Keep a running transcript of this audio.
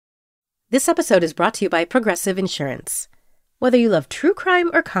This episode is brought to you by Progressive Insurance. Whether you love true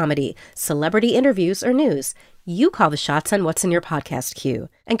crime or comedy, celebrity interviews or news, you call the shots on what's in your podcast queue.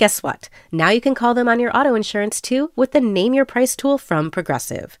 And guess what? Now you can call them on your auto insurance too with the Name Your Price tool from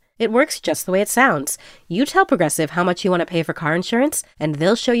Progressive. It works just the way it sounds. You tell Progressive how much you want to pay for car insurance, and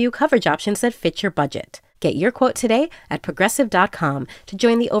they'll show you coverage options that fit your budget. Get your quote today at Progressive.com to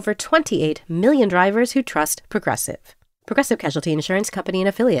join the over 28 million drivers who trust Progressive. Progressive Casualty Insurance Company and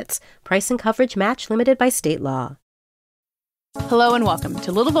Affiliates. Price and coverage match limited by state law. Hello and welcome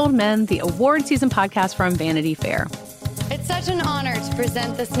to Little Gold Men, the award season podcast from Vanity Fair. It's such an honor to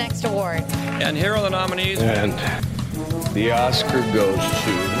present this next award. And here are the nominees. And the Oscar goes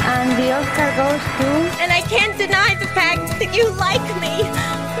to... And the Oscar goes to... And I can't deny the fact that you like me.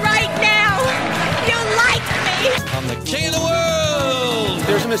 Right now. You like me. I'm the king of the world.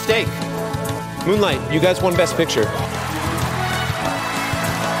 There's a mistake. Moonlight, you guys won Best Picture.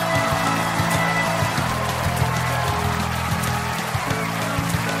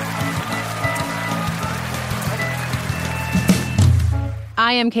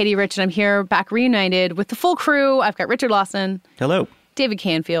 I am Katie Rich, and I'm here back reunited with the full crew. I've got Richard Lawson. Hello. David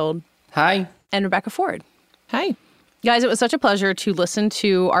Canfield. Hi. And Rebecca Ford. Hi. Guys, it was such a pleasure to listen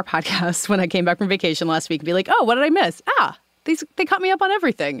to our podcast when I came back from vacation last week and be like, oh, what did I miss? They caught me up on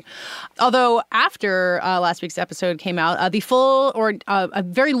everything. Although after last week's episode came out, the full or a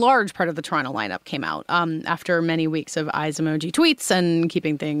very large part of the Toronto lineup came out after many weeks of eyes emoji tweets and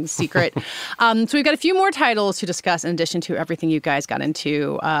keeping things secret. So we've got a few more titles to discuss in addition to everything you guys got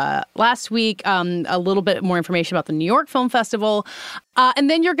into last week. A little bit more information about the New York Film Festival.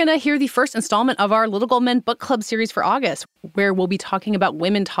 And then you're going to hear the first installment of our Little Gold Men book club series for August, where we'll be talking about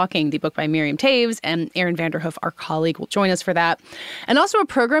Women Talking, the book by Miriam Toews, and Erin Vanderhoof, our colleague, will join us for that. And also a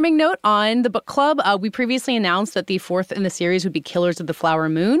programming note on the book club. We previously announced that the fourth in the series would be Killers of the Flower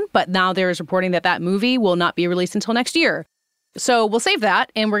Moon, but now there is reporting that that movie will not be released until next year. So we'll save that,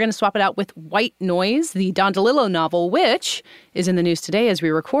 and we're going to swap it out with White Noise, the Don DeLillo novel, which is in the news today as we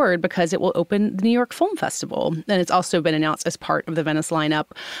record because it will open the New York Film Festival. And it's also been announced as part of the Venice lineup.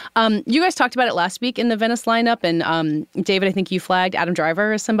 You guys talked about it last week in the Venice lineup, and David, I think you flagged Adam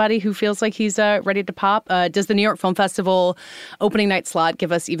Driver as somebody who feels like he's ready to pop. Does the New York Film Festival opening night slot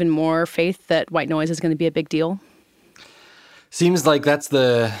give us even more faith that White Noise is going to be a big deal? Seems like that's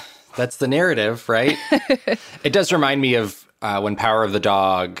the narrative, right? It does remind me of when Power of the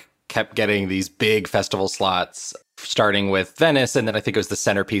Dog kept getting these big festival slots, starting with Venice, and then I think it was the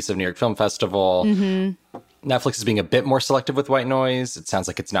centerpiece of New York Film Festival. Mm-hmm. Netflix is being a bit more selective with White Noise. It sounds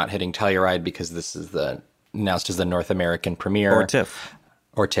like it's not hitting Telluride because this is announced as the North American premiere. Or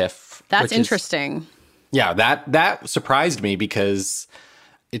TIFF. That's interesting. That surprised me because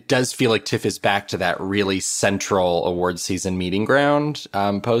it does feel like TIFF is back to that really central award season meeting ground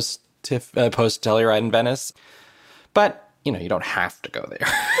post Telluride in Venice. But you don't have to go there.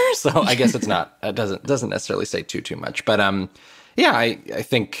 So I guess it's not, it doesn't necessarily say too much. But I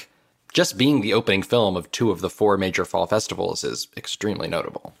think just being the opening film of two of the four major fall festivals is extremely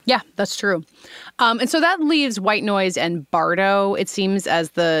notable. Yeah, that's true. And so that leaves White Noise and Bardo, it seems,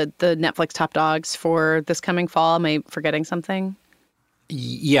 as the Netflix top dogs for this coming fall. Am I forgetting something?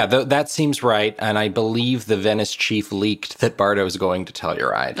 Yeah, that seems right. And I believe the Venice chief leaked that Bardo is going to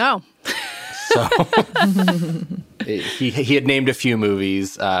Telluride. Oh. So he had named a few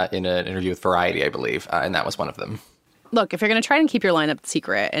movies in an interview with Variety, I believe, and that was one of them. Look, if you're going to try and keep your lineup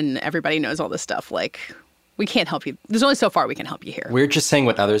secret and everybody knows all this stuff, we can't help you. There's only so far we can help you here. We're just saying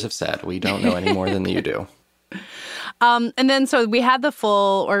what others have said. We don't know any more than you do. And then so we had the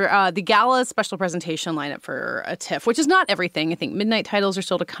full the gala special presentation lineup for a TIFF, which is not everything. I think midnight titles are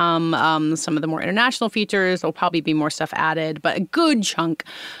still to come. Some of the more international features, there'll probably be more stuff added. But a good chunk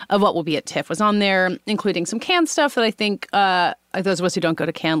of what will be at TIFF was on there, including some Cannes stuff that I think those of us who don't go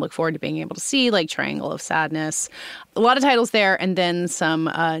to Cannes look forward to being able to see, like Triangle of Sadness. A lot of titles there, and then some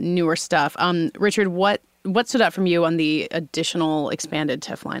newer stuff. Richard, what stood out from you on the additional expanded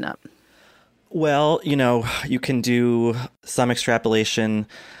TIFF lineup? Well, you can do some extrapolation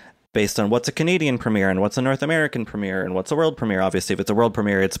based on what's a Canadian premiere and what's a North American premiere and what's a world premiere. Obviously, if it's a world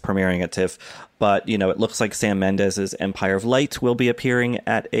premiere, it's premiering at TIFF. But, it looks like Sam Mendes' Empire of Light will be appearing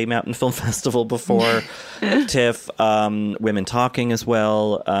at a Mountain Film Festival before TIFF. Women Talking as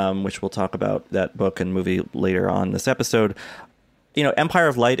well, which we'll talk about that book and movie later on this episode. Empire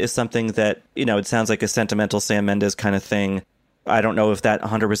of Light is something that, it sounds like a sentimental Sam Mendes kind of thing. I don't know if that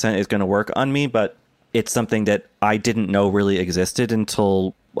 100% is going to work on me, but it's something that I didn't know really existed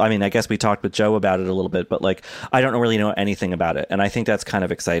until, I guess we talked with Joe about it a little bit, but I don't really know anything about it. And I think that's kind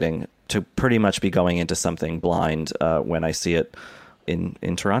of exciting to pretty much be going into something blind when I see it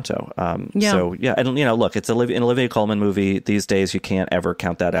in Toronto. Yeah. So, yeah, and, you know, look, it's an Olivia Colman movie. These days, you can't ever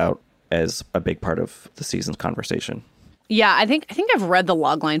count that out as a big part of the season's conversation. Yeah, I think I've read the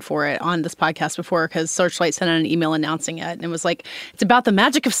logline for it on this podcast before because Searchlight sent out an email announcing it. And it was like, it's about the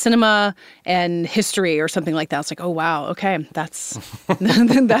magic of cinema and history or something like that. It's like, oh, wow. Okay, that's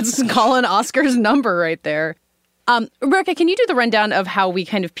calling Oscar's number right there. Rebecca, can you do the rundown of how we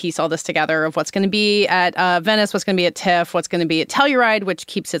kind of piece all this together of what's going to be at Venice, what's going to be at TIFF, what's going to be at Telluride, which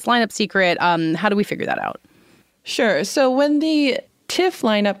keeps its lineup secret? How do we figure that out? Sure. So when the TIFF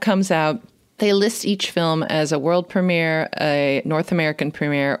lineup comes out, they list each film as a world premiere, a North American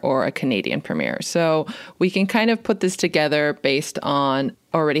premiere, or a Canadian premiere. So we can kind of put this together based on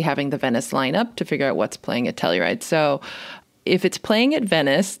already having the Venice lineup to figure out what's playing at Telluride. So if it's playing at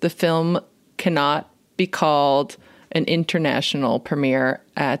Venice, the film cannot be called an international premiere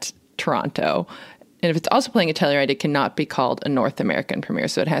at Toronto. And if it's also playing at Telluride, it cannot be called a North American premiere.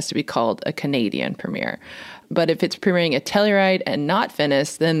 So it has to be called a Canadian premiere. But if it's premiering at Telluride and not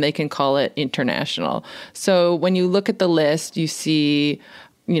Venice, then they can call it international. So when you look at the list, you see,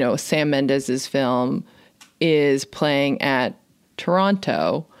 you know, Sam Mendes's film is playing at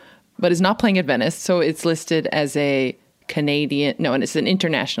Toronto, but is not playing at Venice. So it's listed as a Canadian, no, and it's an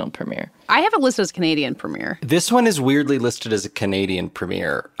international premiere. I have it listed as Canadian premiere. This one is weirdly listed as a Canadian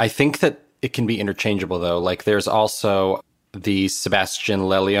premiere. I think that it can be interchangeable, though. Like, there's also the Sebastian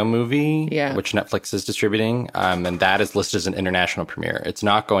Lelio movie, which Netflix is distributing, and that is listed as an international premiere. It's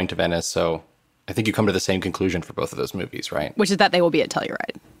not going to Venice, so I think you come to the same conclusion for both of those movies, right? Which is that they will be at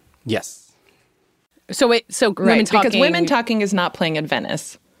Telluride. Yes. So Women Talking... because Women Talking is not playing at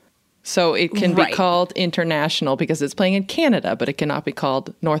Venice. So it can be called international because it's playing in Canada, but it cannot be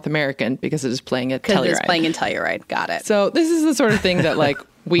called North American because it is playing at Telluride. Because it's playing in Telluride. Got it. So this is the sort of thing that, like,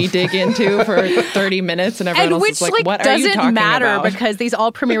 we dig into for 30 minutes and everyone else is like, what are you talking about? And which, doesn't matter because these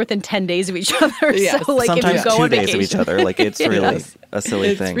all premiere within 10 days of each other. Yes. So, like, sometimes if you go 2 on days vacation. of each other. Like, it's really a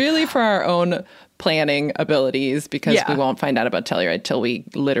silly thing. It's really for our own planning abilities because we won't find out about Telluride till we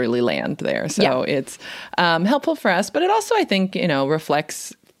literally land there. So it's helpful for us. But it also, I think, you know,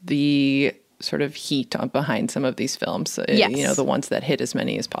 reflects the sort of heat behind some of these films, you know, the ones that hit as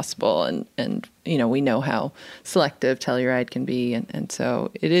many as possible. And you know, we know how selective Telluride can be. And so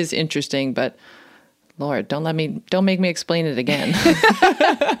it is interesting, but Lord, don't make me explain it again.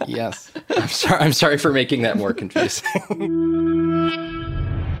 Yes. I'm sorry for making that more confusing.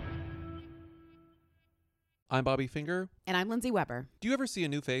 I'm Bobby Finger. And I'm Lindsay Weber. Do you ever see a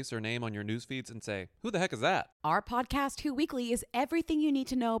new face or name on your news feeds and say, who the heck is that? Our podcast, Who Weekly, is everything you need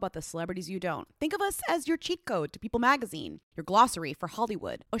to know about the celebrities you don't. Think of us as your cheat code to People magazine, your glossary for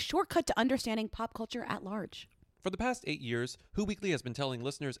Hollywood, a shortcut to understanding pop culture at large. For the past 8 years, Who Weekly has been telling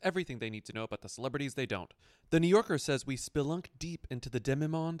listeners everything they need to know about the celebrities they don't. The New Yorker says we spelunk deep into the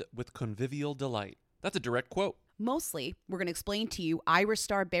demi-monde with convivial delight. That's a direct quote. Mostly, we're going to explain to you Irish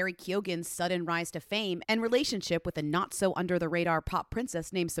star Barry Keoghan's sudden rise to fame and relationship with a not-so-under-the-radar pop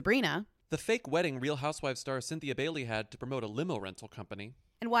princess named Sabrina. The fake wedding Real Housewives star Cynthia Bailey had to promote a limo rental company.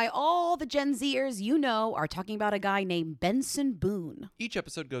 And why all the Gen Zers you know are talking about a guy named Benson Boone. Each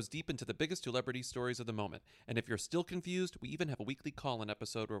episode goes deep into the biggest celebrity stories of the moment. And if you're still confused, we even have a weekly call-in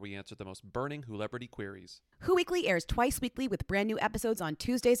episode where we answer the most burning celebrity queries. Who Weekly airs twice weekly with brand new episodes on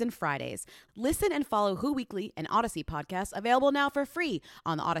Tuesdays and Fridays. Listen and follow Who Weekly, an Odyssey podcast, available now for free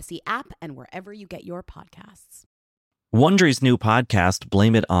on the Odyssey app and wherever you get your podcasts. Wondery's new podcast,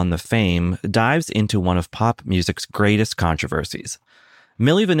 Blame It on the Fame, dives into one of pop music's greatest controversies.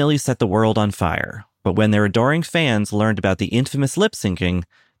 Milli Vanilli set the world on fire, but when their adoring fans learned about the infamous lip-syncing,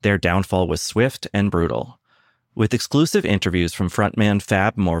 their downfall was swift and brutal. With exclusive interviews from frontman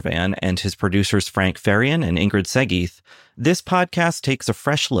Fab Morvan and his producers Frank Farian and Ingrid Segeith, this podcast takes a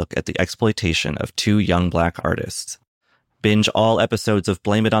fresh look at the exploitation of two young black artists. Binge all episodes of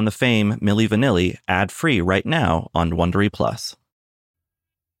Blame It on the Fame, Milli Vanilli, ad-free right now on Wondery Plus.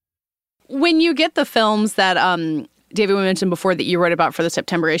 When you get the films that David, we mentioned before that you wrote about for the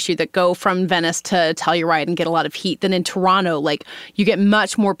September issue that go from Venice to Telluride and get a lot of heat. Then in Toronto, like, you get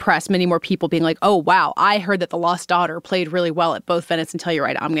much more press, many more people being like, oh, wow, I heard that The Lost Daughter played really well at both Venice and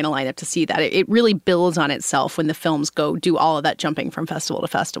Telluride. I'm going to line up to see that. It really builds on itself when the films go do all of that jumping from festival to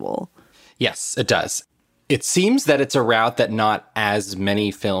festival. Yes, it does. It seems that it's a route that not as many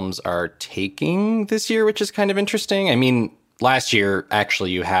films are taking this year, which is kind of interesting. I mean, last year,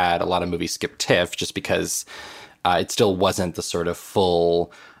 actually, you had a lot of movies skip TIFF just because it still wasn't the sort of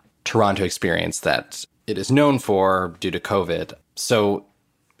full Toronto experience that it is known for due to COVID. So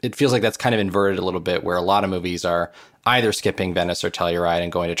it feels like that's kind of inverted a little bit, where a lot of movies are either skipping Venice or Telluride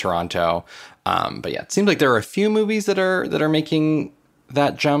and going to Toronto. But yeah, it seems like there are a few movies that are making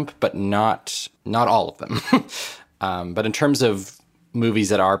that jump, but not all of them. But in terms of movies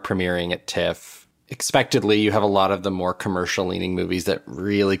that are premiering at TIFF, expectedly, you have a lot of the more commercial-leaning movies that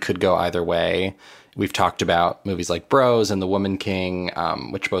really could go either way. We've talked about movies like Bros and The Woman King,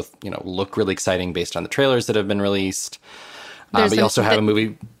 which both look really exciting based on the trailers that have been released. But you also have a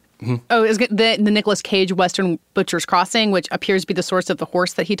movie. Oh, is the Nicolas Cage Western Butcher's Crossing, which appears to be the source of the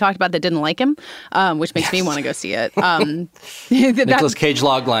horse that he talked about that didn't like him, which makes me want to go see it. Nicolas Cage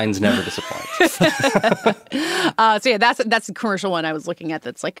log lines never disappoint. So yeah, that's a commercial one I was looking at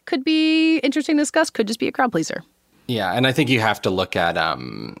that's like could be interesting to discuss, could just be a crowd pleaser. Yeah, and I think you have to look at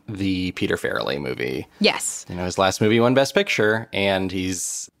the Peter Farrelly movie. Yes. His last movie won Best Picture, and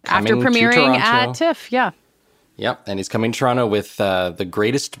he's coming after premiering to Toronto. at TIFF, yeah. Yep, and he's coming to Toronto with the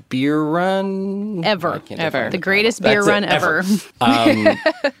greatest beer run ever. The greatest beer run ever.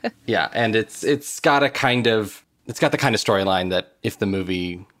 Yeah, and it's got the kind of storyline that if the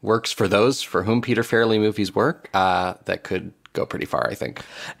movie works for those for whom Peter Farrelly movies work, that could go pretty far, I think.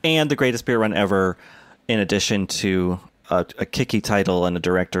 And the greatest beer run ever, in addition to a kicky title and a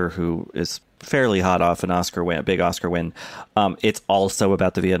director who is fairly hot off an Oscar win, a big Oscar win. It's also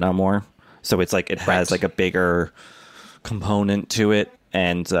about the Vietnam War. So it's like it has like a bigger component to it.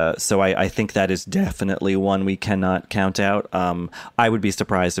 And so I think that is definitely one we cannot count out. I would be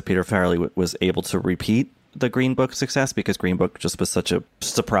surprised if Peter Farrelly was able to repeat the Green Book success, because Green Book just was such a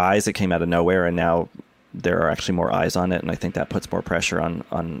surprise. It came out of nowhere, and now there are actually more eyes on it. And I think that puts more pressure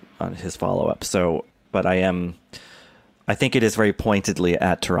on his follow-up. So, but I think it is very pointedly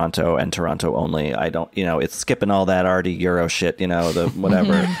at Toronto and Toronto only. I don't, it's skipping all that arty Euro shit, the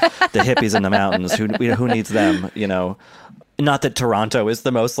whatever, the hippies in the mountains. Who needs them? Not that Toronto is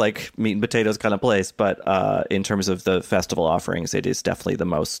the most like meat and potatoes kind of place, but in terms of the festival offerings, it is definitely the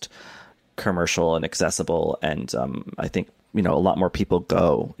most commercial and accessible. And I think a lot more people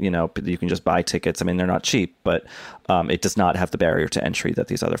go. You can just buy tickets. I mean, they're not cheap, but it does not have the barrier to entry that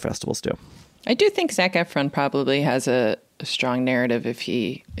these other festivals do. I do think Zac Efron probably has a strong narrative if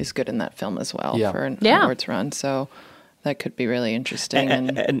he is good in that film as well for an awards run. So that could be really interesting.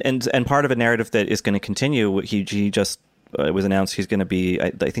 And part of a narrative that is going to continue. He just it was announced he's going to be, I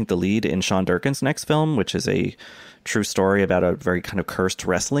think, the lead in Sean Durkin's next film, which is a true story about a very kind of cursed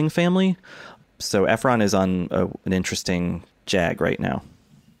wrestling family. So Efron is on an interesting jag right now.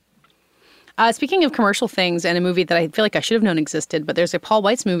 Speaking of commercial things and a movie that I feel like I should have known existed, but there's a Paul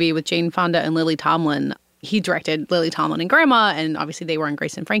Weitz movie with Jane Fonda and Lily Tomlin. He directed Lily Tomlin and Grandma, and obviously they were in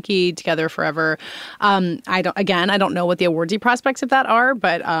Grace and Frankie together forever. I don't know what the awardsy prospects of that are,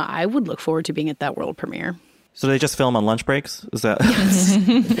 but I would look forward to being at that world premiere. So they just film on lunch breaks? Is that, is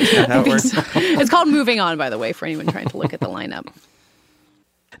that how it works? It's called Moving On, by the way, for anyone trying to look at the lineup.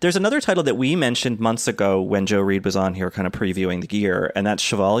 There's another title that we mentioned months ago when Joe Reed was on here kind of previewing the year, and that's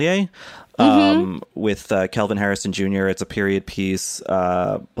Chevalier with Kelvin Harrison Jr. It's a period piece,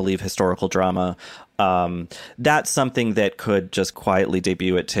 believe historical drama. That's something that could just quietly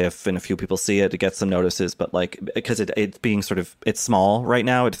debut at TIFF and a few people see it, get some notices, but because it's being it's small right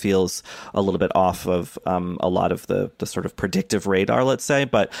now, it feels a little bit off of a lot of the sort of predictive radar, let's say,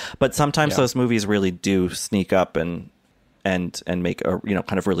 but sometimes those movies really do sneak up and make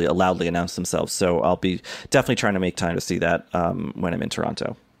kind of really loudly announce themselves. So I'll be definitely trying to make time to see that when I'm in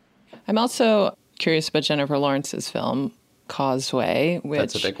Toronto. I'm also curious about Jennifer Lawrence's film Causeway, which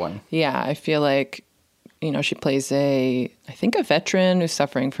that's a big one. Yeah, I feel like she plays I think a veteran who's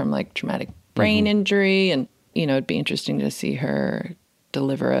suffering from traumatic brain injury, and it'd be interesting to see her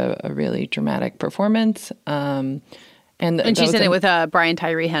deliver a really dramatic performance. And she's in it with Brian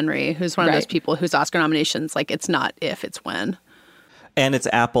Tyree Henry, who's one of those people whose Oscar nominations, it's not if, it's when. And it's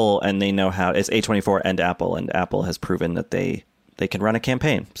Apple, and they know how. It's A24 and Apple has proven that they can run a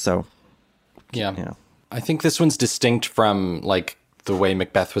campaign. So, yeah. I think this one's distinct from the way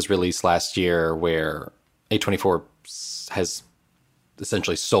Macbeth was released last year, where A24 has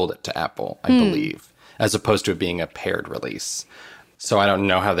essentially sold it to Apple, I believe, as opposed to it being a paired release. So I don't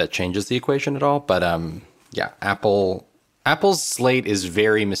know how that changes the equation at all, but Apple's slate is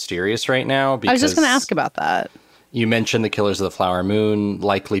very mysterious right now. Because I was just going to ask about that. You mentioned The Killers of the Flower Moon,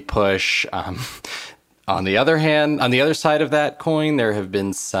 likely push. On the other hand, on the other side of that coin, there have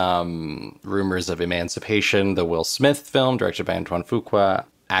been some rumors of Emancipation, the Will Smith film directed by Antoine Fuqua,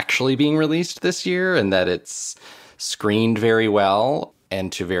 actually being released this year, and that it's screened very well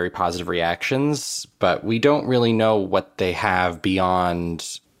and to very positive reactions. But we don't really know what they have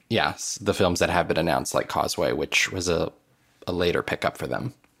beyond, the films that have been announced, like Causeway, which was a later pickup for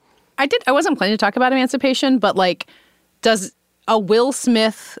them. I wasn't planning to talk about Emancipation, but Does a Will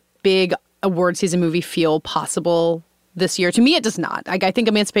Smith big award season movie feel possible this year? To me, it does not. I think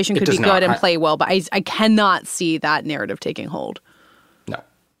Emancipation could be good and play well, but I cannot see that narrative taking hold. No,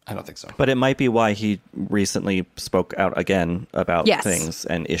 I don't think so. But it might be why he recently spoke out again about things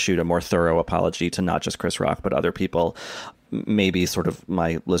and issued a more thorough apology to not just Chris Rock, but other people. Maybe sort of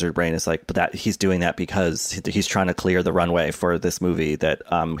my lizard brain is like, but that he's doing that because he's trying to clear the runway for this movie that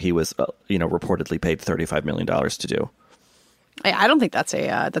he was, reportedly paid $35 million to do. I don't think that's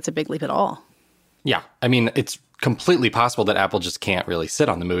a big leap at all. Yeah. I mean, it's completely possible that Apple just can't really sit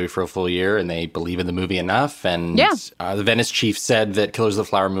on the movie for a full year and they believe in the movie enough. And the Venice chief said that Killers of the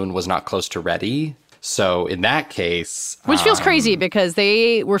Flower Moon was not close to ready. So in that case... Which feels crazy because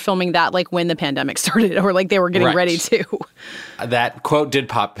they were filming that like when the pandemic started or like they were getting ready to. That quote did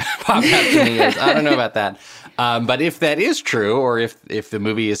pop out to me. I don't know about that. But if that is true, or if the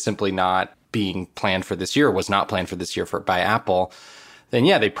movie is simply not being planned for this year, or was not planned for this year by Apple, then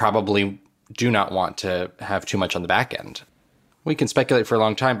yeah, they probably do not want to have too much on the back end. We can speculate for a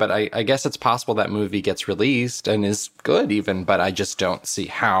long time, but I guess it's possible that movie gets released and is good even, but I just don't see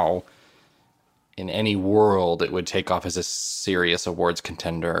how in any world it would take off as a serious awards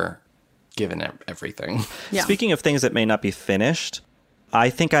contender given everything. Yeah. Speaking of things that may not be finished, I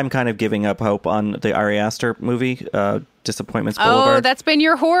think I'm kind of giving up hope on the Ari Aster movie, Disappointments Boulevard. Oh, that's been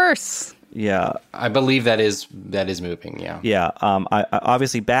your horse. Yeah. I believe that is moving, yeah. Yeah. I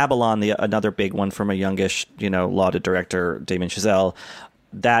obviously, Babylon, another big one from a youngish, lauded director, Damien Chazelle,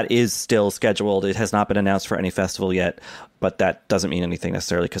 that is still scheduled. It has not been announced for any festival yet, but that doesn't mean anything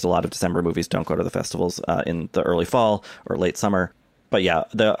necessarily because a lot of December movies don't go to the festivals in the early fall or late summer. But yeah,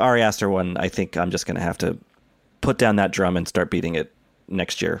 the Ari Aster one, I think I'm just going to have to put down that drum and start beating it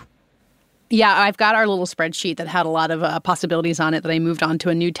next year. Yeah, I've got our little spreadsheet that had a lot of possibilities on it that I moved on to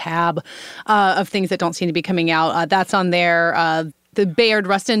a new tab of things that don't seem to be coming out. That's on there. The Bayard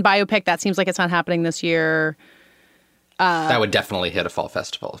Rustin biopic, that seems like it's not happening this year. That would definitely hit a fall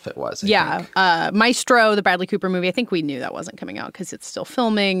festival if it was. I think. Maestro, the Bradley Cooper movie, I think we knew that wasn't coming out because it's still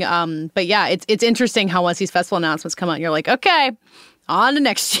filming. But yeah, it's interesting how once these festival announcements come out, you're like, okay, on to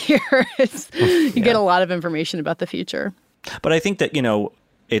next year. You get a lot of information about the future. But I think that,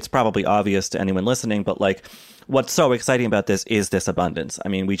 it's probably obvious to anyone listening, but like what's so exciting about this is this abundance. I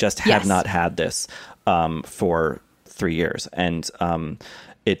mean, we just have not had this for 3 years. And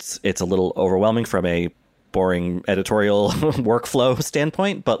it's a little overwhelming from a boring editorial workflow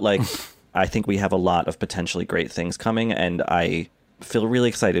standpoint, but like I think we have a lot of potentially great things coming, and I feel really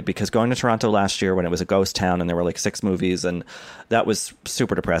excited because going to Toronto last year when it was a ghost town and there were like 6 movies, and that was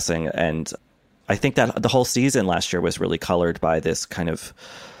super depressing. And I think that the whole season last year was really colored by this kind of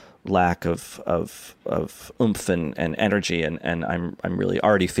lack of oomph and energy, and I'm really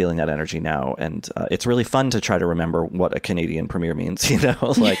already feeling that energy now, and it's really fun to try to remember what a Canadian premiere means. I'm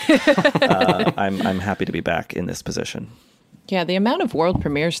happy to be back in this position. Yeah, the amount of world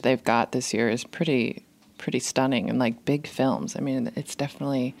premieres they've got this year is pretty stunning, and like big films. I mean, it's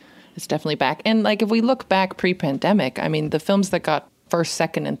definitely back. And like if we look back pre-pandemic, I mean, the films that got first,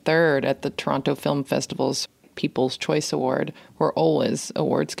 second, and third at the Toronto Film Festival's People's Choice Award were always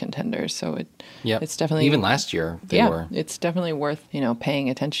awards contenders. So it's definitely, even last year they were. It's definitely worth paying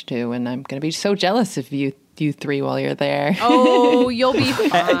attention to. And I'm going to be so jealous of you three while you're there. Oh, you'll be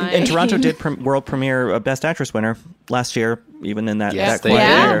fine. And Toronto did world premiere Best Actress winner last year, even in that quiet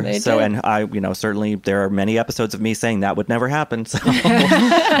year. So, did. And I, certainly there are many episodes of me saying that would never happen. So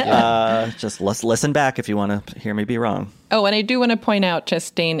just listen back if you want to hear me be wrong. Oh, and I do want to point out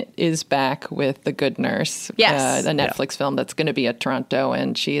Chastain is back with The Good Nurse, yes, a Netflix film that's going to be at Toronto,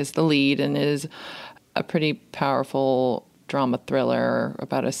 and she is the lead and is a pretty powerful drama thriller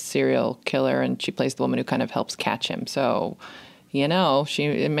about a serial killer, and she plays the woman who kind of helps catch him. So,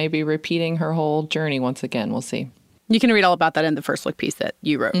 she may be repeating her whole journey once again. We'll see. You can read all about that in the first look piece that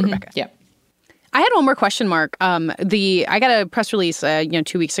you wrote, Rebecca. Yeah. I had one more question, Mark. I got a press release,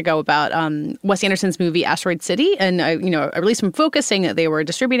 2 weeks ago about Wes Anderson's movie Asteroid City, and a release from Focus saying that they were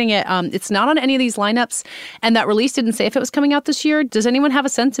distributing it. It's not on any of these lineups, and that release didn't say if it was coming out this year. Does anyone have a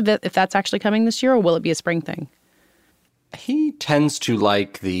sense of it if that's actually coming this year, or will it be a spring thing? He tends to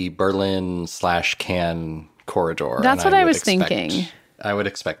like the Berlin/Cannes corridor. That's what I was thinking. I would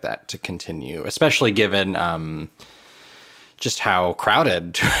expect that to continue, especially given just how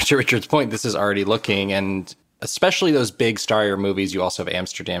crowded, to Richard's point, this is already looking. And especially those big starrier movies. You also have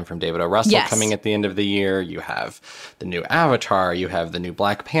Amsterdam from David O. Russell coming at the end of the year. You have the new Avatar. You have the new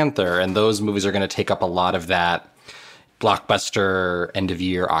Black Panther. And those movies are going to take up a lot of that blockbuster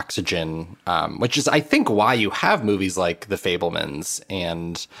end-of-year oxygen, which is, I think, why you have movies like The Fabelmans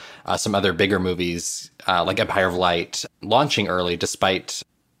and some other bigger movies like Empire of Light launching early despite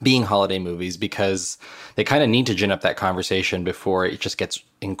being holiday movies, because they kind of need to gin up that conversation before it just gets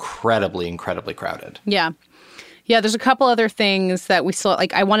incredibly, incredibly crowded. Yeah. Yeah, there's a couple other things that we still,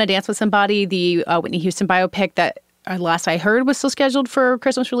 like I Want to Dance with Somebody, the Whitney Houston biopic that last I heard was still scheduled for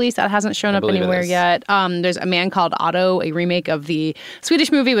Christmas release. That hasn't shown up anywhere yet. There's A Man Called Otto, a remake of the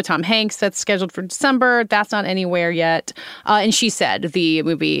Swedish movie with Tom Hanks that's scheduled for December. That's not anywhere yet. And She Said, the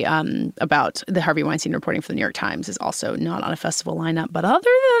movie about the Harvey Weinstein reporting for the New York Times, is also not on a festival lineup. But other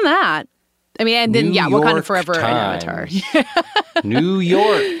than that, I mean, and then, Wakanda Forever and Avatar. New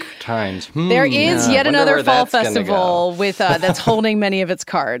York Times. There is yet another fall festival with that's holding many of its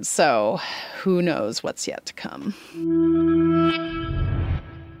cards. So who knows what's yet to come.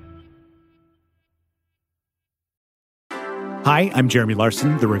 Hi, I'm Jeremy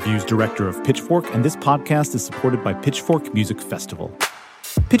Larson, the reviews director of Pitchfork, and this podcast is supported by Pitchfork Music Festival.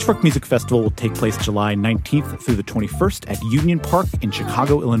 Pitchfork Music Festival will take place July 19th through the 21st at Union Park in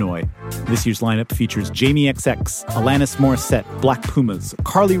Chicago, Illinois. This year's lineup features Jamie XX, Alanis Morissette, Black Pumas,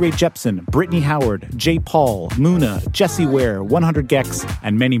 Carly Rae Jepsen, Brittany Howard, J. Paul, Muna, Jessie Ware, 100 Gex,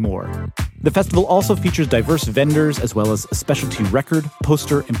 and many more. The festival also features diverse vendors as well as specialty record,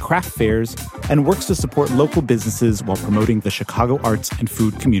 poster, and craft fairs, and works to support local businesses while promoting the Chicago arts and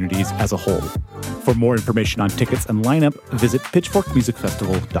food communities as a whole. For more information on tickets and lineup, visit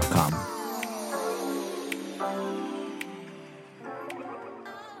pitchforkmusicfestival.com.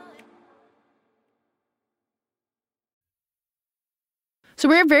 So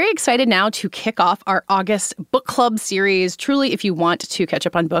we're very excited now to kick off our August book club series. Truly, if you want to catch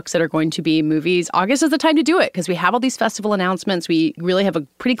up on books that are going to be movies, August is the time to do it because we have all these festival announcements. We really have a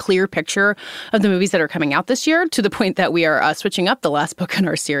pretty clear picture of the movies that are coming out this year, to the point that we are switching up the last book in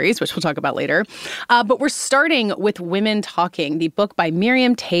our series, which we'll talk about later. But we're starting with Women Talking, the book by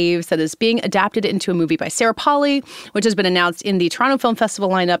Miriam Toews that is being adapted into a movie by Sarah Polley, which has been announced in the Toronto Film Festival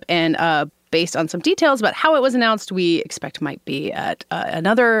lineup, and based on some details about how it was announced, we expect might be at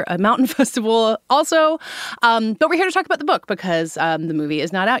another mountain festival also. But we're here to talk about the book because the movie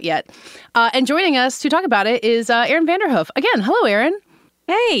is not out yet. And joining us to talk about it is Erin Vanderhoof. Again, hello, Erin.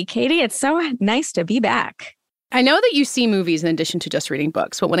 Hey, Katie. It's so nice to be back. I know that you see movies in addition to just reading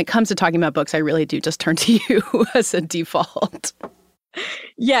books, but when it comes to talking about books, I really do just turn to you as a default.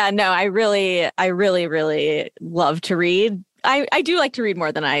 Yeah, no, I really love to read. I do like to read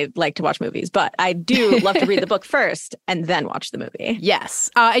more than I like to watch movies, but I do love to read the book first and then watch the movie. Yes.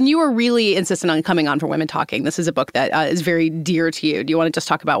 And you were really insistent on coming on for Women Talking. This is a book that is very dear to you. Do you want to just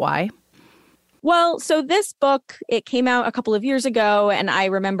talk about why? Well, so this book, it came out a couple of years ago, and I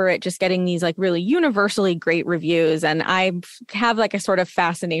remember it just getting these like really universally great reviews. And I have like a sort of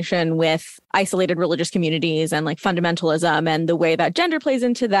fascination with isolated religious communities and like fundamentalism and the way that gender plays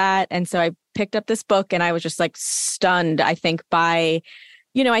into that. And so I picked up this book and I was just like stunned, I think, by,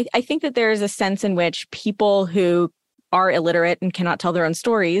 I think that there's a sense in which people who are illiterate and cannot tell their own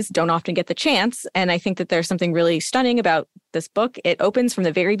stories don't often get the chance. And I think that there's something really stunning about this book. It opens from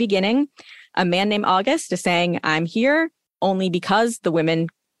the very beginning. A man named August is saying, I'm here only because the women,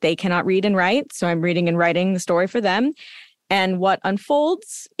 they cannot read and write. So I'm reading and writing the story for them. And what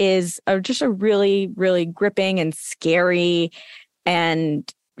unfolds is just a really, really gripping and scary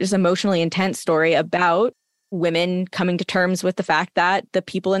and just emotionally intense story about women coming to terms with the fact that the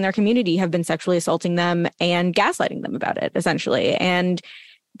people in their community have been sexually assaulting them and gaslighting them about it, essentially. And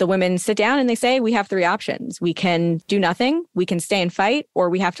the women sit down and they say, we have three options. We can do nothing, we can stay and fight, or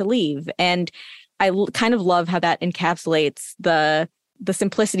we have to leave. And I kind of love how that encapsulates the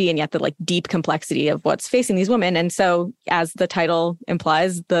simplicity and yet the like deep complexity of what's facing these women. And so, as the title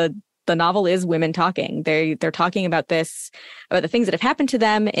implies, the novel is Women Talking. They're talking about the things that have happened to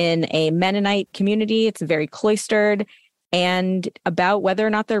them in a Mennonite community. It's very cloistered, and about whether or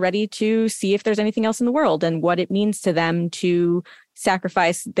not they're ready to see if there's anything else in the world and what it means to them to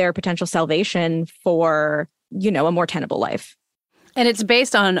sacrifice their potential salvation for, a more tenable life. And it's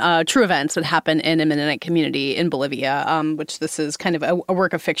based on true events that happen in a Mennonite community in Bolivia, which this is kind of a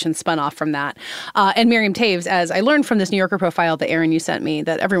work of fiction spun off from that. And Miriam Toews, as I learned from this New Yorker profile that Erin, you sent me,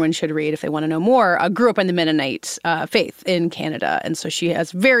 that everyone should read if they want to know more, grew up in the Mennonite faith in Canada. And so she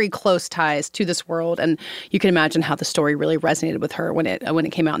has very close ties to this world. And you can imagine how the story really resonated with her when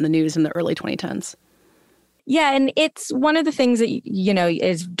it came out in the news in the early 2010s. Yeah, and it's one of the things that,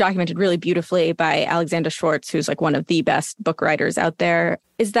 is documented really beautifully by Alexandra Schwartz, who's like one of the best book writers out there,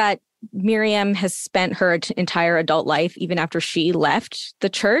 is that Miriam has spent her entire adult life, even after she left the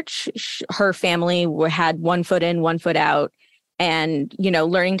church, her family had one foot in, one foot out. And,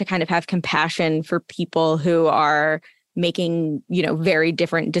 learning to kind of have compassion for people who are making, very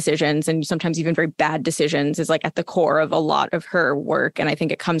different decisions and sometimes even very bad decisions is like at the core of a lot of her work. And I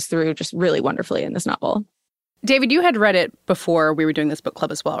think it comes through just really wonderfully in this novel. David, you had read it before we were doing this book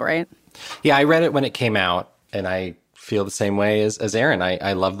club as well, right? Yeah, I read it when it came out, and I feel the same way as Aaron.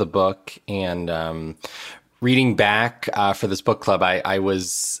 I love the book, and reading back for this book club, I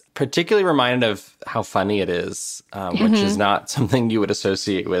was particularly reminded of how funny it is, which is not something you would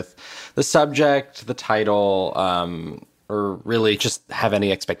associate with the subject, the title, or really just have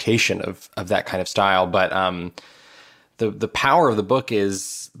any expectation of that kind of style. But the power of the book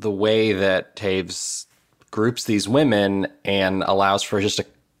is the way that Toews groups these women and allows for just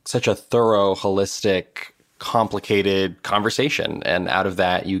such a thorough, holistic, complicated conversation. And out of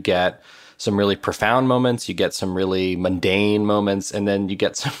that, you get some really profound moments, you get some really mundane moments, and then you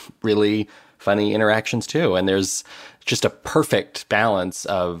get some really funny interactions too. And there's just a perfect balance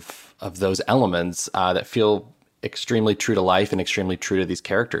of those elements that feel extremely true to life and extremely true to these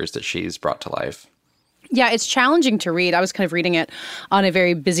characters that she's brought to life. Yeah, it's challenging to read. I was kind of reading it on a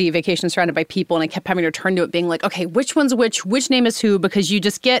very busy vacation surrounded by people, and I kept having to turn to it being like, okay, which one's which name is who? Because you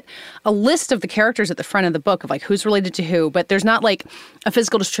just get a list of the characters at the front of the book of like who's related to who, but there's not like a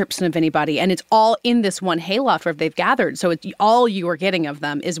physical description of anybody, and it's all in this one hayloft where they've gathered. So all you are getting of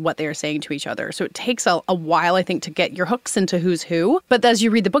them is what they are saying to each other. So it takes a while, I think, to get your hooks into who's who. But as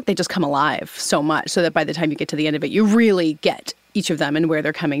you read the book, they just come alive so much so that by the time you get to the end of it, you really get each of them and where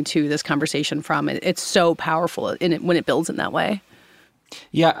they're coming to this conversation from. It's so powerful in it when it builds in that way.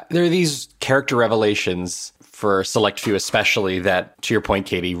 Yeah, there are these character revelations for a select few especially that, to your point,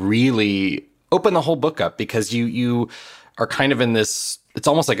 Katie, really open the whole book up because you are kind of in this, it's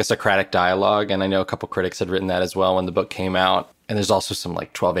almost like a Socratic dialogue. And I know a couple critics had written that as well when the book came out. And there's also some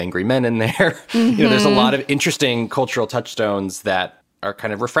like 12 Angry Men in there. There's a lot of interesting cultural touchstones that are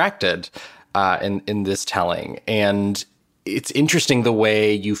kind of refracted in this telling. And it's interesting the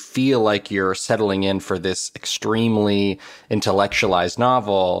way you feel like you're settling in for this extremely intellectualized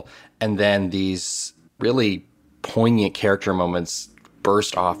novel, and then these really poignant character moments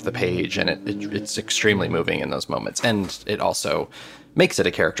burst off the page, and it's extremely moving in those moments. And it also makes it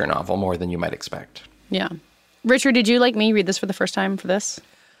a character novel more than you might expect. Yeah. Richard, did you, like me, read this for the first time for this?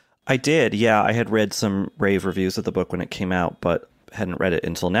 I did, yeah. I had read some rave reviews of the book when it came out, but hadn't read it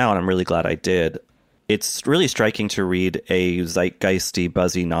until now, and I'm really glad I did. It's really striking to read a zeitgeisty,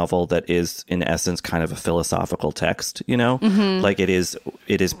 buzzy novel that is, in essence, kind of a philosophical text, Like it is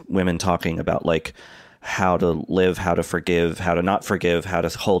women talking about like how to live, how to forgive, how to not forgive, how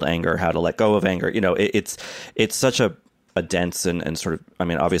to hold anger, how to let go of anger. It's such a dense and sort of, I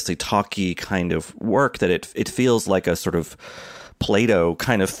mean, obviously talky kind of work that it feels like a sort of Plato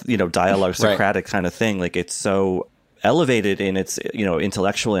kind of, dialogue, Socratic kind of thing. Like it's so elevated in its,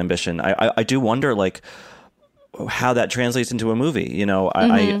 intellectual ambition. I do wonder, like, how that translates into a movie.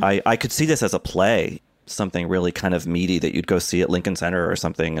 I could see this as a play, something really kind of meaty that you'd go see at Lincoln Center or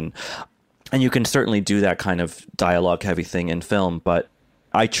something. And you can certainly do that kind of dialogue heavy thing in film. But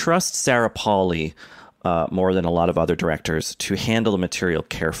I trust Sarah Polley more than a lot of other directors to handle the material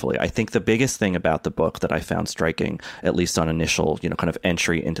carefully. I think the biggest thing about the book that I found striking, at least on initial, kind of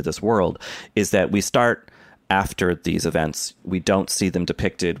entry into this world, is that we start after these events. We don't see them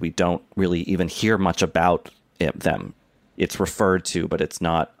depicted. We don't really even hear much about them. It's referred to, but it's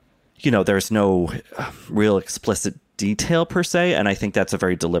not, there's no real explicit detail per se. And I think that's a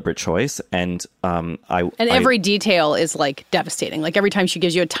very deliberate choice. And every detail is like devastating. Like every time she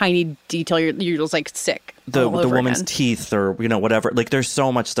gives you a tiny detail, you're just like sick. The woman's teeth or, whatever. Like there's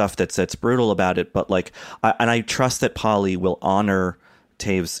so much stuff that's brutal about it. But like, I trust that Polley will honor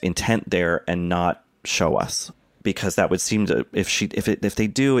Toews' intent there and not show us, because that would seem to, if they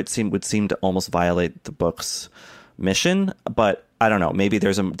do, would seem to almost violate the book's mission. But I don't know, maybe there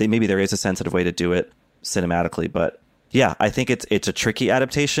is a sensitive way to do it cinematically. But yeah, I think it's a tricky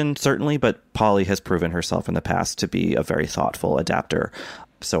adaptation, certainly, but Polley has proven herself in the past to be a very thoughtful adapter.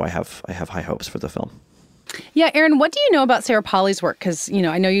 So I have high hopes for the film. Yeah, Aaron, what do you know about Sarah Polley's work? Because,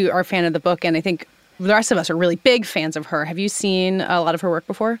 I know you are a fan of the book, and I think the rest of us are really big fans of her. Have you seen a lot of her work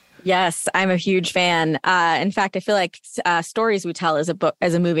before? Yes, I'm a huge fan. In fact, I feel like Stories We Tell is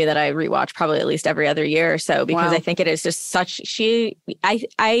a movie that I rewatch probably at least every other year or so, because I think it is just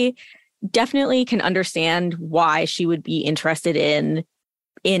I definitely can understand why she would be interested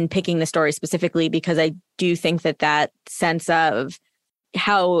in picking the story specifically, because I do think that sense of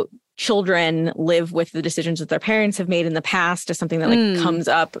how children live with the decisions that their parents have made in the past is something that like comes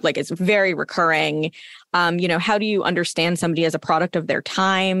up, like it's very recurring. How do you understand somebody as a product of their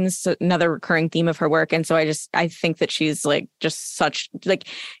times? So another recurring theme of her work. And so I think that she's like just such like,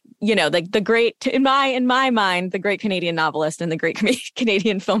 like the great, in my mind, the great Canadian novelist and the great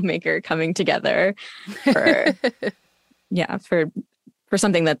Canadian filmmaker coming together for, for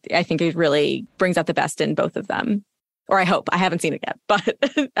something that I think it really brings out the best in both of them. Or I hope. I haven't seen it yet, but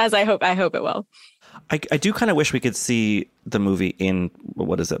I hope it will. I do kind of wish we could see the movie in,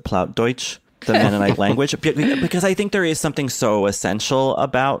 what is it, Plattdeutsch, the Mennonite language, because I think there is something so essential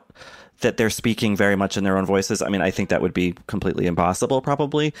about that they're speaking very much in their own voices. I mean, I think that would be completely impossible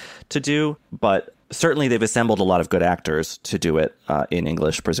probably to do, but certainly they've assembled a lot of good actors to do it in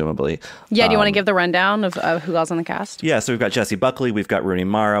English, presumably. Yeah, do you want to give the rundown of who else on the cast? Yeah, so we've got Jessie Buckley, we've got Rooney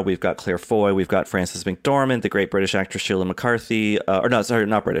Mara, we've got Claire Foy, we've got Frances McDormand, the great British actress Sheila McCarthy,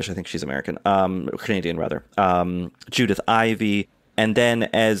 not British, I think she's American, Canadian rather, Judith Ivey. And then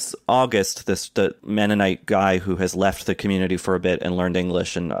as August, the Mennonite guy who has left the community for a bit and learned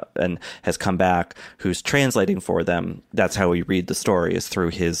English and has come back, who's translating for them. That's how we read the story, is through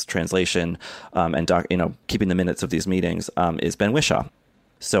his translation and keeping the minutes of these meetings, is Ben Whishaw.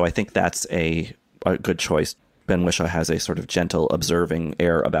 So I think that's a good choice. Ben Whishaw has a sort of gentle, observing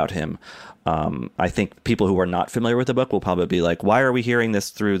air about him. I think people who are not familiar with the book will probably be like, why are we hearing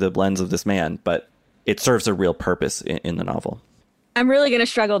this through the lens of this man? But it serves a real purpose in the novel. I'm really going to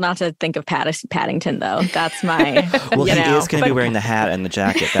struggle not to think of Paddington, though. That's my, well, he is going to be wearing the hat and the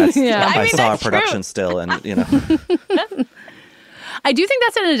jacket. That's I saw a production true. still, and I do think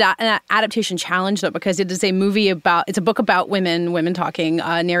that's an adaptation challenge, though, because it is it's a book about women talking,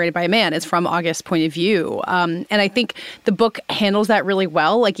 narrated by a man. It's from August's point of view. And I think the book handles that really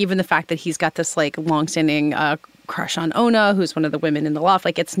well. Like, even the fact that he's got this, like, longstanding crush on Ona, who's one of the women in the loft.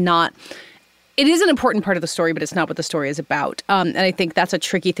 Like, it is an important part of the story, but it's not what the story is about. And I think that's a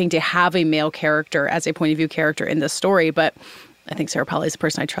tricky thing, to have a male character as a point of view character in this story. But I think Sarah Polley is the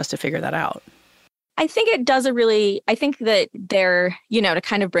person I trust to figure that out. I think it does I think that they're, to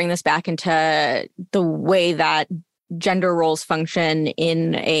kind of bring this back into the way that gender roles function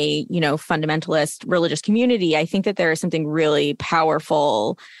in a, fundamentalist religious community. I think that there is something really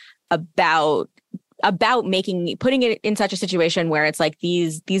powerful about putting it in such a situation where it's like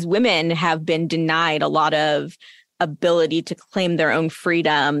these women have been denied a lot of ability to claim their own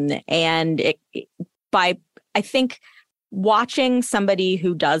freedom. And I think watching somebody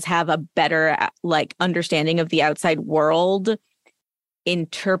who does have a better understanding of the outside world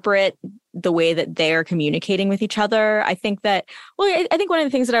interpret the way that they're communicating with each other. I think one of the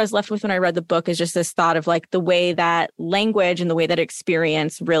things that I was left with when I read the book is just this thought of like the way that language and the way that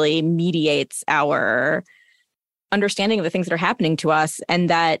experience really mediates our understanding of the things that are happening to us. And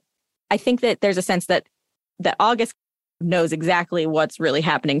that I think that there's a sense that August knows exactly what's really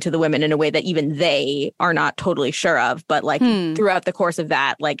happening to the women in a way that even they are not totally sure of. But throughout the course of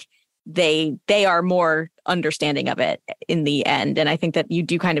that, they are more understanding of it in the end. And I think that you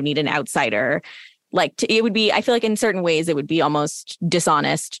do kind of need an outsider. It would be, I feel like in certain ways, it would be almost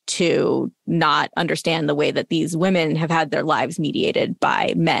dishonest to not understand the way that these women have had their lives mediated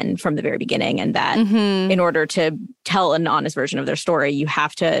by men from the very beginning. And that in order to tell an honest version of their story, you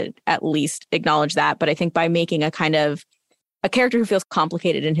have to at least acknowledge that. But I think by making a character who feels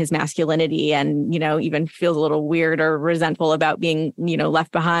complicated in his masculinity and, even feels a little weird or resentful about being,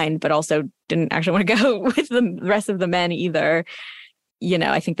 left behind, but also didn't actually want to go with the rest of the men either.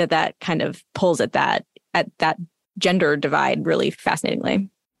 I think that kind of pulls at that gender divide really fascinatingly.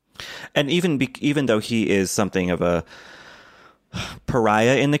 And even though he is something of a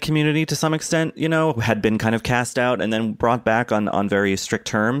pariah in the community to some extent, had been kind of cast out and then brought back on very strict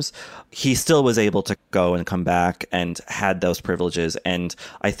terms, he still was able to go and come back and had those privileges. And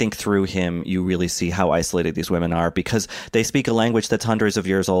I think through him, you really see how isolated these women are, because they speak a language that's hundreds of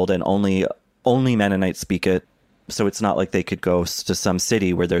years old and only Mennonites speak it. So it's not like they could go to some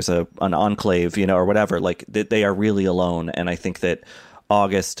city where there's an enclave, or whatever. Like they are really alone. And I think that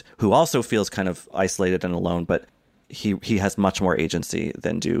August, who also feels kind of isolated and alone, but he has much more agency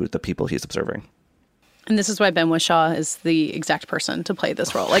than do the people he's observing. And this is why Ben Whishaw is the exact person to play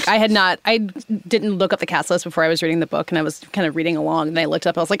this role. I didn't look up the cast list before I was reading the book, and I was kind of reading along, and I looked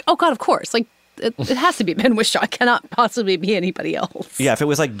up, I was like, oh God, of course. it has to be Ben Whishaw. It cannot possibly be anybody else. Yeah, if it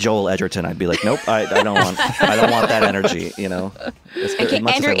was like Joel Edgerton, I'd be like, nope, I don't want that energy, you know.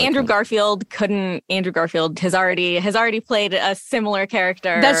 Andrew Garfield has already played a similar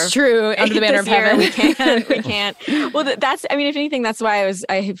character. That's true. Under the Banner of Heaven. We can't. Well, if anything, that's why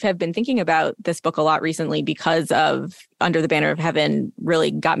I have been thinking about this book a lot recently, because of Under the Banner of Heaven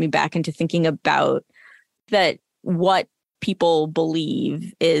really got me back into thinking about that what people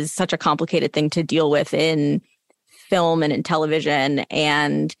believe is such a complicated thing to deal with in film and in television.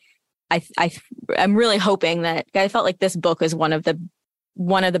 And I'm really hoping that I felt like this book is one of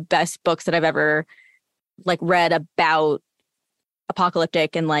the best books that I've ever read about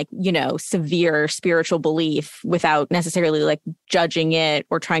apocalyptic and severe spiritual belief without necessarily judging it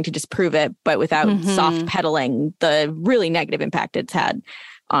or trying to disprove it, but without soft pedaling the really negative impact it's had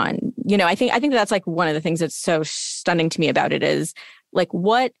on, I think that's one of the things that's so stunning to me about it is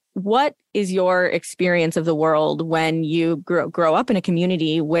what is your experience of the world when you grow up in a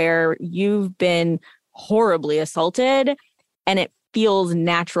community where you've been horribly assaulted, and it feels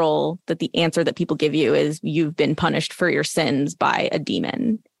natural that the answer that people give you is you've been punished for your sins by a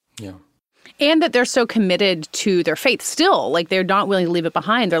demon. Yeah. And that they're so committed to their faith still. They're not willing to leave it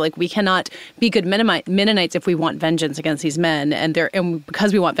behind. They're we cannot be good Mennonites if we want vengeance against these men. And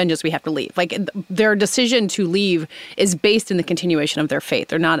because we want vengeance, we have to leave. Their decision to leave is based in the continuation of their faith.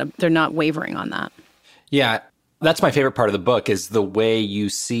 They're not wavering on that. Yeah. That's my favorite part of the book, is the way you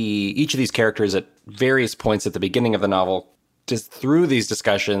see each of these characters at various points at the beginning of the novel, just through these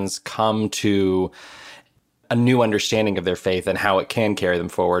discussions, come to a new understanding of their faith and how it can carry them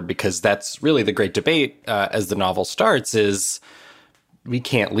forward, because that's really the great debate as the novel starts is we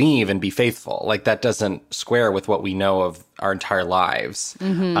can't leave and be faithful. That doesn't square with what we know of our entire lives.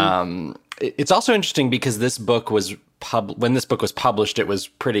 Mm-hmm. It's also interesting because this book was when this book was published, it was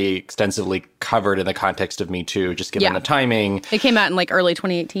pretty extensively covered in the context of Me Too, just given the timing. It came out in early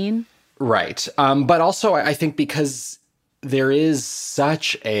 2018. Right. But also I think because there is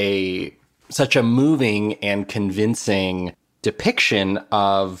such a moving and convincing depiction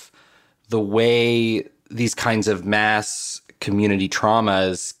of the way these kinds of mass community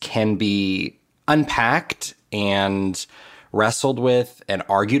traumas can be unpacked and wrestled with and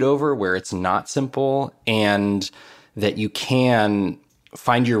argued over, where it's not simple, and that you can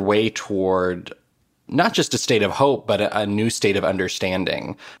find your way toward not just a state of hope, but a new state of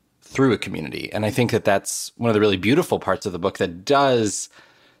understanding through a community. And I think that that's one of the really beautiful parts of the book that does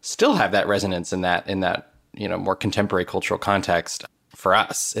still have that resonance in that more contemporary cultural context for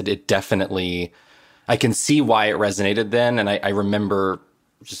us. It definitely, I can see why it resonated then, and I remember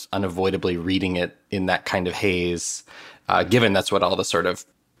just unavoidably reading it in that kind of haze, given that's what all the sort of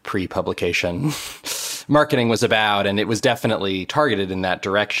pre-publication marketing was about, and it was definitely targeted in that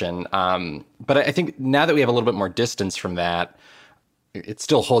direction. But I think now that we have a little bit more distance from that, it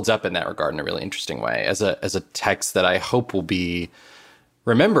still holds up in that regard in a really interesting way as a text that I hope will be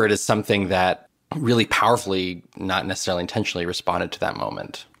remembered as something that really powerfully, not necessarily intentionally, responded to that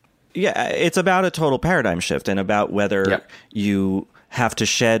moment. Yeah, it's about a total paradigm shift and about whether you have to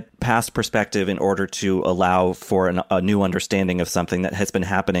shed past perspective in order to allow for a new understanding of something that has been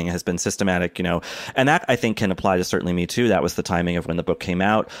happening, has been systematic, And that, I think, can apply to certainly Me Too. That was the timing of when the book came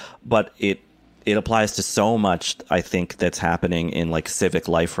out. But it applies to so much, I think, that's happening in civic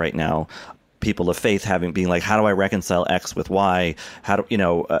life right now. People of faith being how do I reconcile X with Y? How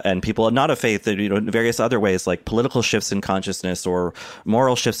do and people not of faith, in various other ways, like political shifts in consciousness or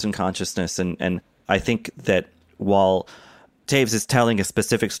moral shifts in consciousness. And I think that while Toews is telling a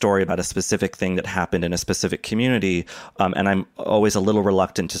specific story about a specific thing that happened in a specific community, and I'm always a little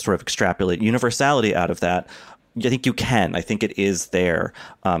reluctant to sort of extrapolate universality out of that, I think you can. I think it is there.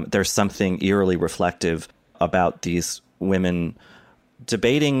 There's something eerily reflective about these women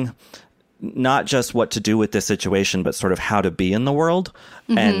debating not just what to do with this situation, but sort of how to be in the world.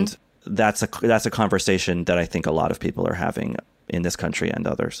 Mm-hmm. And that's a conversation that I think a lot of people are having in this country and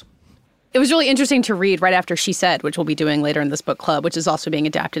others. It was really interesting to read right after She Said, which we'll be doing later in this book club, which is also being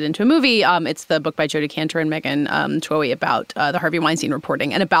adapted into a movie. It's the book by Jodi Kantor and Megan Chloe about the Harvey Weinstein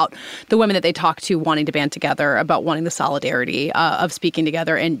reporting and about the women that they talked to wanting to band together, about wanting the solidarity of speaking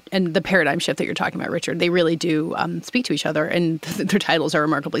together and the paradigm shift that you're talking about, Richard. They really do speak to each other, and their titles are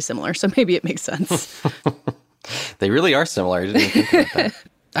remarkably similar, so maybe it makes sense. They really are similar. I didn't even think about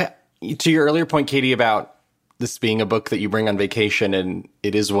that. To your earlier point, Katie, about this being a book that you bring on vacation, and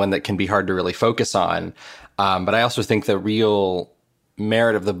it is one that can be hard to really focus on. But I also think the real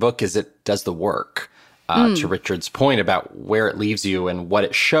merit of the book is it does the work. To Richard's point about where it leaves you and what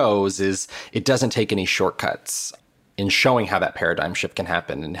it shows is it doesn't take any shortcuts in showing how that paradigm shift can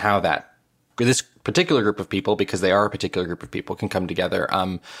happen and how that this particular group of people, because they are a particular group of people, can come together.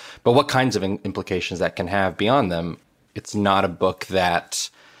 But what kinds of implications that can have beyond them. It's not a book that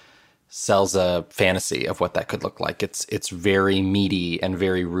sells a fantasy of what that could look like. It's very meaty and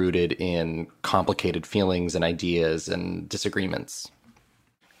very rooted in complicated feelings and ideas and disagreements.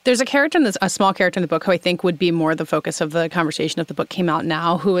 There's a small character in the book who I think would be more the focus of the conversation if the book came out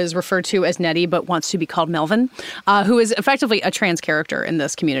now, who is referred to as Nettie but wants to be called Melvin, who is effectively a trans character in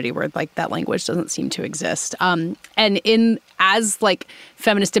this community where like that language doesn't seem to exist. And as like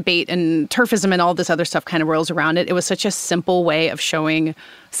feminist debate and turfism and all this other stuff kind of rolls around it, it was such a simple way of showing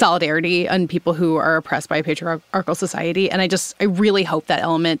solidarity on people who are oppressed by a patriarchal society. And I really hope that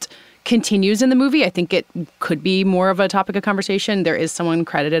element continues in the movie. I think it could be more of a topic of conversation. There is someone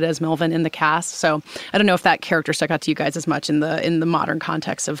credited as Melvin in the cast, so I don't know if that character stuck out to you guys as much in the modern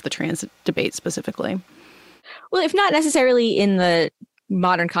context of the trans debate specifically. Well, if not necessarily in the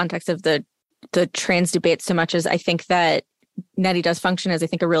modern context of the trans debate so much as I think that Nettie does function as, I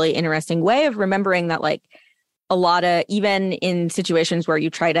think, a really interesting way of remembering that, like, a lot of, even in situations where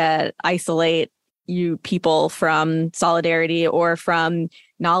you try to isolate you people from solidarity or from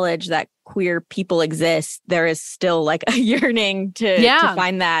knowledge that queer people exist, there is still like a yearning to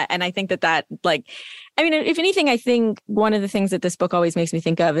find that. And I think that like, I mean, if anything, I think one of the things that this book always makes me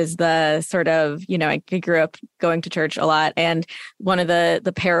think of is the sort of, you know, I grew up going to church a lot. And one of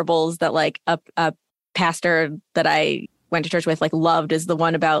the parables that like a pastor that I went to church with like loved is the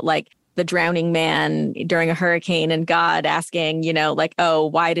one about like the drowning man during a hurricane and God asking, you know, like, oh,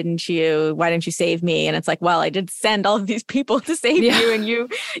 why didn't you save me? And it's like, well, I did send all of these people to save you. And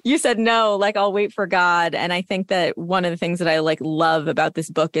you said, no, like, I'll wait for God. And I think that one of the things that I like love about this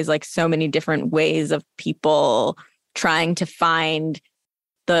book is like so many different ways of people trying to find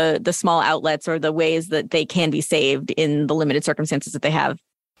the small outlets or the ways that they can be saved in the limited circumstances that they have.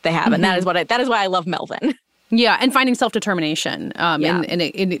 Mm-hmm. And that is why I love Melvin. Yeah, and finding self-determination. And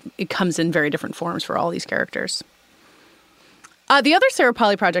it comes in very different forms for all these characters. The other Sarah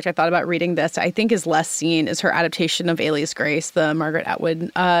Polley project I thought about reading this, I think is less seen, is her adaptation of Alias Grace, the Margaret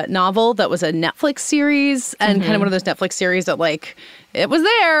Atwood novel that was a Netflix series, and kind of one of those Netflix series that, like, it was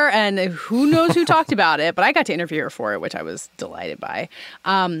there, and who knows who talked about it, but I got to interview her for it, which I was delighted by.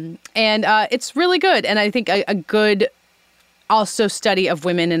 And it's really good, and I think a good also study of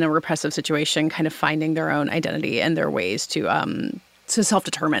women in a repressive situation, kind of finding their own identity and their ways to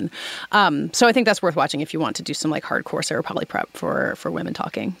self-determine. So I think that's worth watching if you want to do some like hardcore Sarah Polley prep for women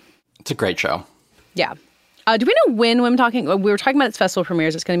talking. It's a great show. Yeah. Do we know when Women Talking? We were talking about its festival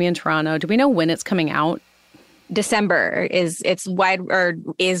premieres. It's going to be in Toronto. Do we know when it's coming out? December is wide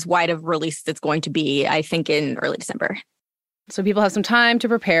of release. It's going to be, I think, in early December. So people have some time to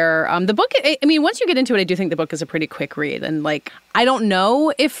prepare. The book, I mean, once you get into it, I do think the book is a pretty quick read. And like, I don't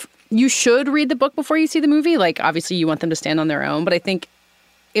know if you should read the book before you see the movie. Like, obviously you want them to stand on their own, but I think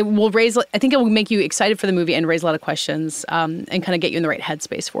it will make you excited for the movie and raise a lot of questions and kind of get you in the right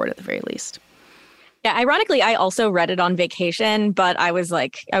headspace for it at the very least. Yeah, ironically, I also read it on vacation, but I was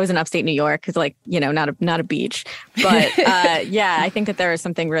in upstate New York because, like, you know, not a beach. But yeah, I think that there is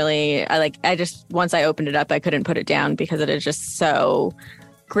something really once I opened it up, I couldn't put it down because it is just so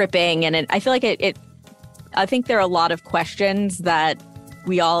gripping. And I feel like I think there are a lot of questions that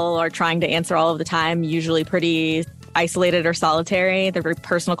we all are trying to answer all of the time, usually pretty isolated or solitary. They're very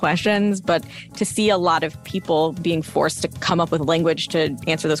personal questions, but to see a lot of people being forced to come up with language to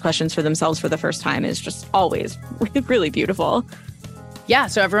answer those questions for themselves for the first time is just always really beautiful. Yeah,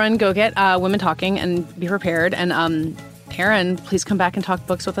 so everyone go get Women Talking and be prepared. And Erin, please come back and talk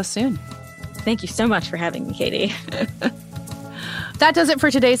books with us soon. Thank you so much for having me, Katie. That does it for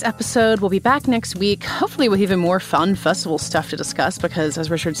today's episode. We'll be back next week, hopefully with even more fun festival stuff to discuss because,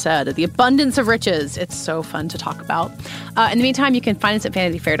 as Richard said, the abundance of riches, it's so fun to talk about. In the meantime, you can find us at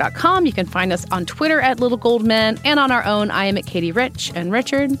vanityfair.com. You can find us on Twitter at Little Gold Men, and on our own, I am at Katie Rich, and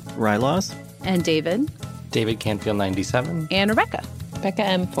Richard. Rylaws. And David. David Canfield 97. And Rebecca. Becca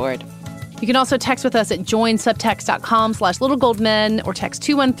M. Ford. You can also text with us at joinsubtext.com/littlegoldmen or text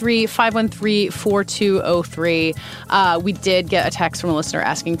 213-513-4203. We did get a text from a listener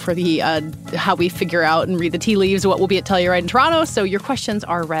asking for the how we figure out and read the tea leaves of what will be at Telluride in Toronto. So your questions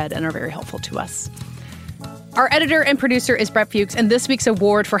are read and are very helpful to us. Our editor and producer is Brett Fuchs, and this week's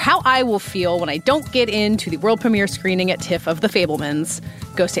award for how I will feel when I don't get into the world premiere screening at TIFF of The Fabelmans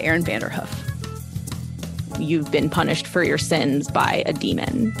goes to Erin Vanderhoof. You've been punished for your sins by a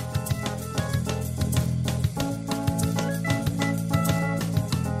demon.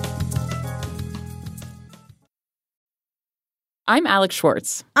 I'm Alex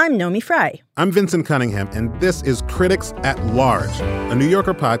Schwartz. I'm Nomi Fry. I'm Vincent Cunningham, and this is Critics at Large, a New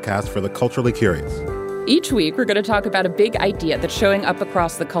Yorker podcast for the culturally curious. Each week, we're going to talk about a big idea that's showing up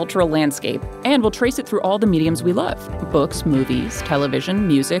across the cultural landscape, and we'll trace it through all the mediums we love: books, movies, television,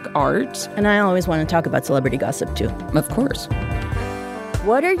 music, art. And I always want to talk about celebrity gossip, too. Of course.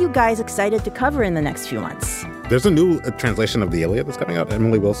 What are you guys excited to cover in the next few months? There's a new translation of the Iliad that's coming out,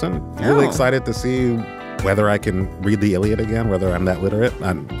 Emily Wilson. Really excited to see whether I can read the Iliad again, whether I'm that literate.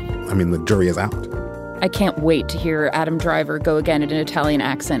 I mean, the jury is out. I can't wait to hear Adam Driver go again in an Italian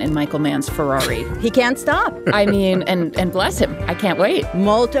accent in Michael Mann's Ferrari. He can't stop. I mean, and bless him. I can't wait.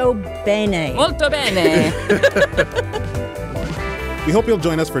 Molto bene. Molto bene. We hope you'll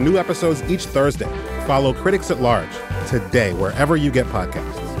join us for new episodes each Thursday. Follow Critics at Large today, wherever you get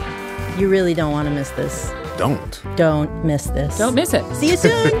podcasts. You really don't want to miss this. Don't miss this. Don't miss it. See you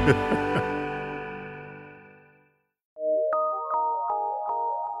soon.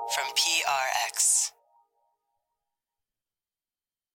 From PRX.